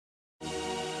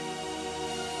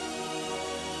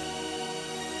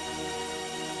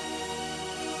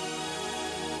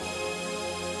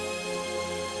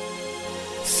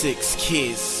6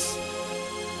 kiss.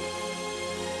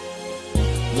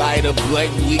 Light a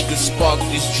blunt, we can spark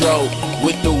this dro.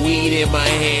 With the weed in my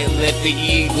hand, let the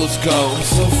eagles go. I'm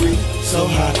so free, so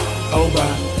hot, oh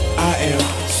my, I am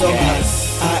so hot,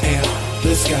 I am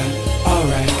this guy,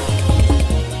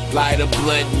 alright. Light a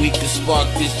blunt, we can spark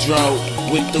this dro.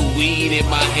 With the weed in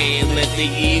my hand, let the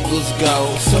eagles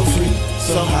go. I'm so free,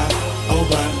 so hot, oh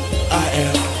my, I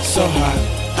am so hot,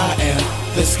 I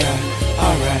am this guy,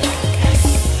 alright.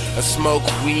 I smoke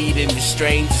weed in the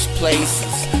strangest places.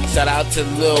 Shout out to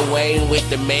Lil Wayne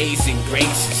with amazing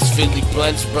graces. Philly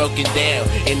blunts broken down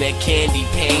in that candy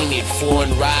painted.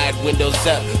 Foreign ride, windows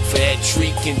up for that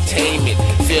tree containment.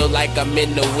 Feel like I'm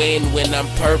in the wind when I'm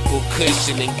purple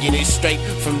cushion. And get it straight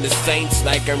from the Saints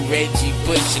like I'm Reggie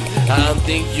Bushin'. I don't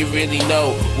think you really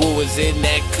know what was in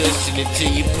that cushion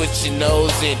until you put your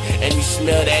nose in and you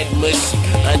smell that mushy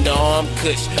underarm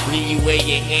kush. Leave you where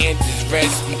your hands is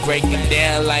resting. Break it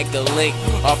down like a link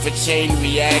off a chain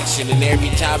reaction. And every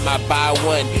time I buy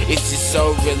one, it's just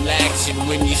so relaxing.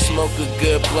 When you smoke a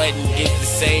good blunt and get the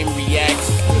same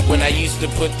reaction. When I used to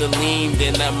put the lean,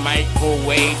 then I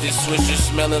microwave the swisher,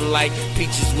 smelling like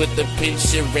peaches with a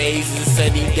pinch of raisins.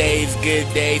 Sunny days,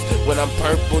 good days, when I'm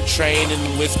purple training.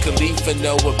 Wiz Khalifa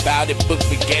know about it, book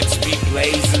baguettes be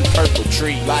blazing. Purple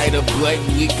tree, light a blunt,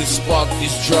 we can spark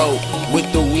this dro.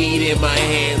 With the weed in my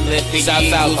hand, let the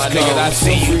eagles out, my go. nigga, I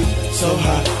see you. So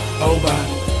hot, oh my,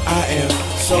 I am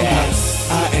so hot,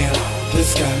 I am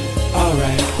this guy,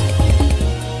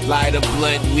 alright. Light a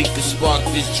blunt, we can spark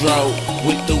this dro.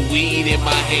 With the weed in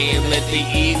my hand, let the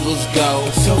eagles go.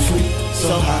 So free,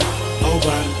 so hot, oh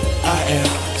my, I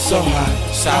am so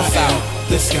hot, South I am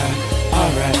this guy,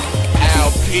 alright.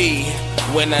 LP,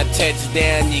 when I touch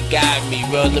down, you got me.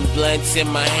 Rolling blunts in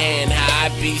my hand, how I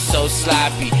be so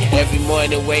sloppy. Every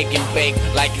morning wake and bake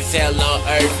like it's hell on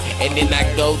earth. And then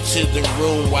I go to the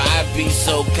room where I be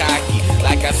so cocky,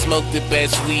 like I smoke the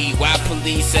best weed. Why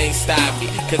police ain't stop me?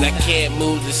 Cause I can't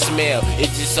move the smell,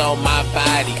 it's just on my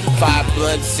body. 5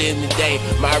 blunts in the day,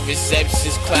 my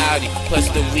reception's cloudy. Plus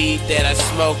the weed that I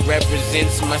smoke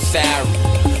represents my salary.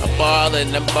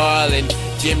 I'm ballin',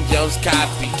 Jim Jones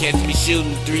copy. Catch me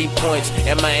shooting 3 points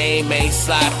and my aim ain't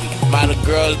sloppy. Model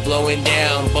girls blowing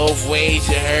down both ways,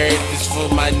 you heard. It's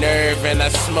for my nerve and I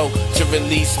smoke to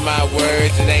release my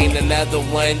words. It ain't another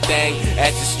one thing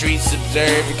as the streets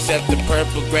observe, except the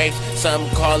purple grapes, some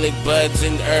call it buds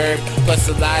and herb. Plus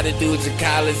a lot of dudes in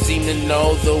college seem to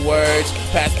know the words.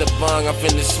 Pass the bong, I'm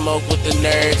finna smoke with the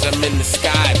nerds. I'm in the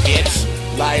sky, bitch.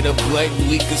 Light a blunt,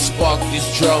 we can spark this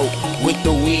dro. With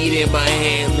the weed in my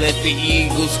hand, let the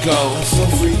eagles go. I'm so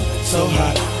free, so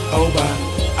hot, oh my,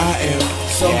 I am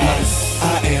so hot,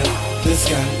 I am this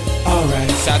guy,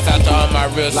 alright. Shout out to all my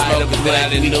real smokers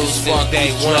that I done knew since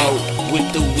day one.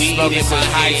 With the weed in my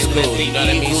high school, you know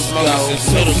what I mean? Smoking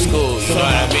since middle school, you know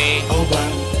what I mean? Oh my,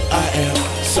 I am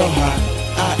so hot,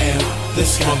 I am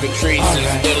this guy, smoking trees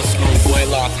since middle school. Boy,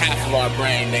 lost half of our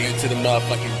brain, nigga, to the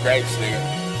motherfucking grapes, nigga.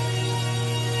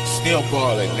 Still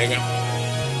ballin', nigga.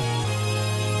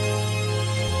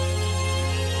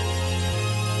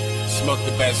 Smoke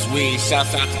the best weed.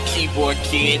 Shouts out to Keyboard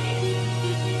Kid.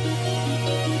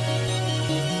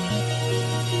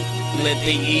 Let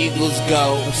the eagles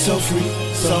go. I'm so free,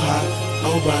 so hot,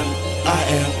 oh my, I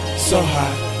am so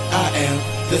hot, I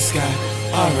am this guy,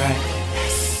 alright.